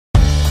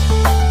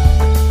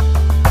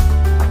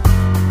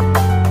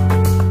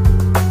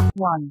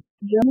1.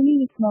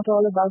 Germany. It's not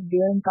all about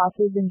beer and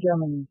castles in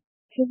Germany.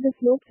 Hit the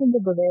slopes in the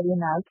Bavarian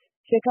Alps,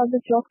 check out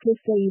the chalk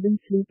cliffs or even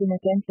sleep in a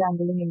tent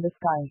dangling in the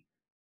sky.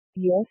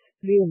 Yes,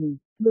 really.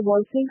 The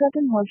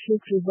Volkswagen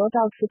Horseshoe resort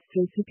outfits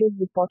traceated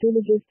with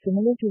portages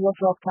similar to what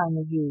rock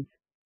climbers use.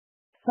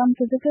 Some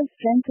physical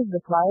strength is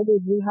required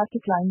as you'll have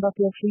to climb up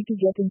your tree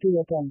to get into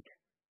your tent.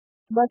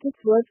 But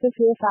it's worth the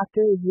fear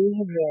factor as you'll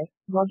have rare,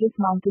 gorgeous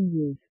mountain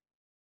views.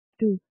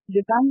 2.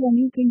 Japan. When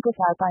you think of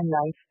alpine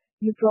life,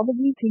 you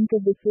probably think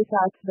of the Swiss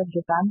Alps, but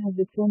Japan has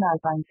its own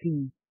alpine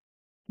scene.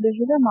 The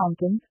Hida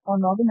Mountains, or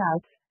Northern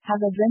Alps, have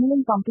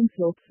adrenaline-pumping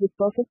slopes with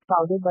perfect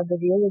powder, but the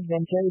real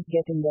adventure is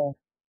getting there.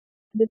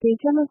 The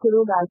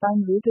Teichama-Kurog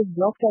alpine route is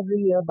blocked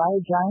every year by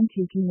a giant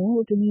Yuki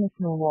no Otani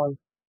snow wall.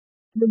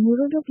 The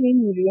Murodo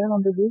Plain area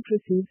on the route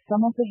receives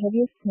some of the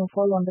heaviest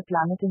snowfall on the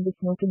planet, and the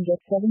snow can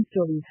get 7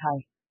 stories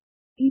high.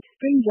 Each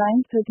spring,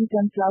 giant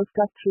 30-ton plows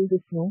cut through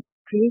the snow,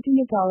 creating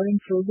a towering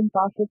frozen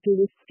pass that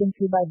tourists can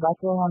see by bus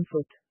or on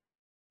foot.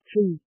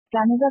 3.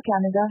 Canada.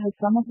 Canada has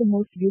some of the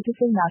most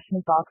beautiful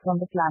national parks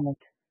on the planet.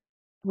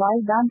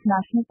 While Banff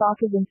National Park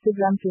is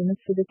Instagram famous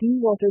for the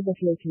clean waters of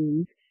Lake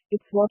Louise,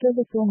 its waters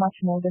are so much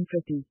more than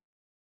pretty.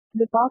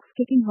 The park's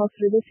Kicking Horse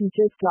River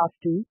features Class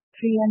 2,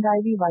 3 and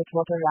IV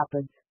whitewater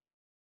rapids.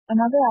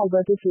 Another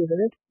Alberta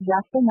favorite,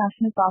 Jasper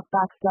National Park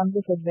packs tons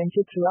of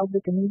adventure throughout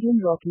the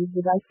Canadian Rockies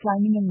with ice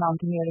climbing and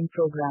mountaineering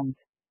programs.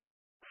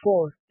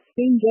 4.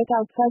 Spain. Get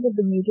outside of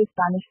the major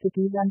Spanish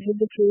cities and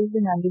hit the trails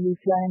in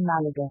Andalusia and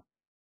Malaga.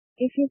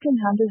 If you can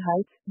handle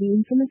heights, the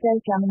infamous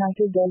El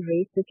Caminito del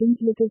Rey, the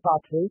King's Little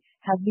Pathway,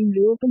 has been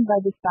reopened by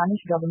the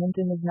Spanish government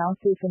and is now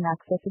safe and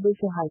accessible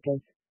for hikers.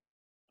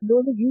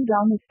 Though the view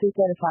down is still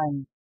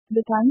terrifying.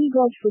 The tiny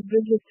gorge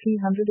footbridge is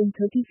 330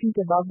 feet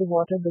above the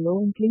water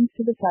below and clings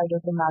to the side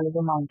of the Malaga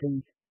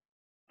Mountains.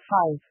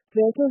 5.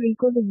 Puerto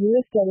Rico. The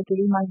U.S.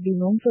 territory might be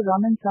known for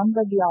rum and sun,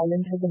 but the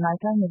island has a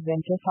nighttime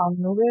adventure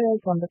found nowhere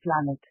else on the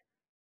planet.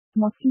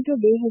 Mosquito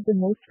Bay has the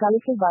most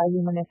colorful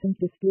bioluminescent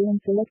display,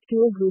 and select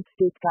tour groups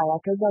take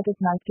kayakers out at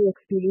night to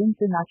experience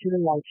the natural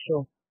light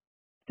show.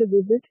 To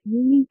visit,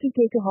 you need to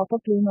take a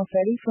hopper plane or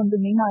ferry from the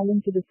main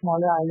island to the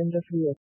smaller island of Rio.